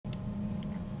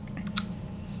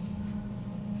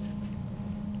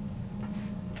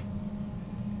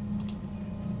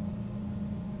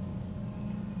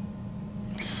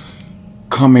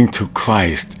coming to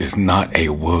Christ is not a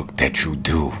work that you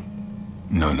do.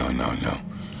 No, no, no, no.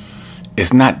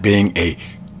 It's not being a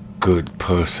good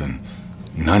person.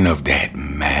 None of that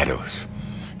matters.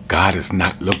 God is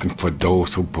not looking for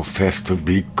those who profess to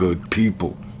be good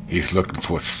people. He's looking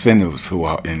for sinners who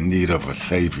are in need of a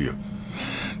Savior.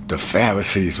 The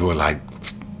Pharisees were like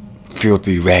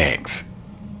filthy rags.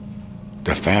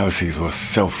 The Pharisees were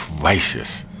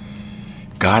self-righteous.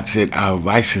 God said our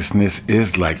righteousness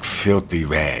is like filthy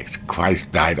rags.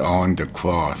 Christ died on the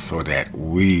cross so that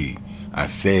we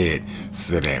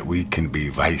can be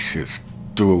righteous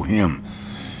through him.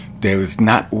 There is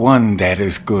not one that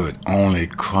is good, only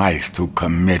Christ, who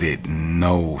committed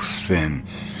no sin.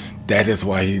 That is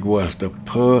why he was the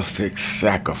perfect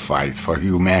sacrifice for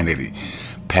humanity,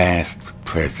 past,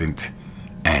 present,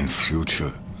 and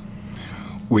future.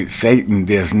 With Satan,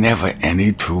 there's never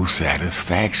any true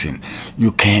satisfaction.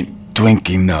 You can't drink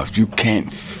enough. You can't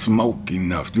smoke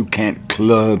enough. You can't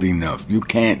club enough. You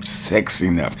can't sex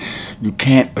enough. You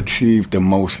can't achieve the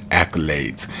most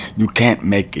accolades. You can't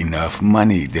make enough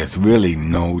money. There's really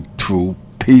no true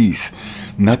peace.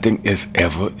 Nothing is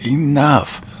ever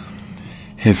enough.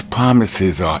 His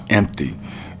promises are empty.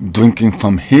 Drinking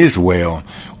from his well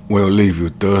will leave you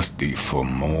thirsty for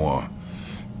more.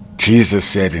 Jesus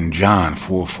said in John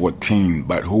 4:14,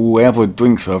 but whoever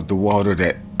drinks of the water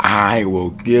that I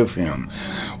will give him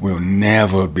will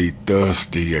never be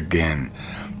thirsty again.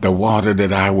 The water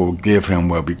that I will give him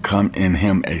will become in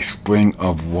him a spring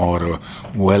of water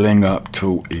welling up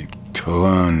to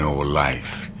eternal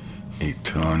life.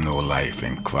 Eternal life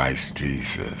in Christ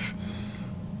Jesus.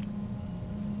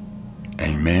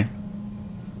 Amen.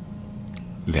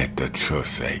 Let the church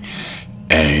say,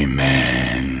 Amen.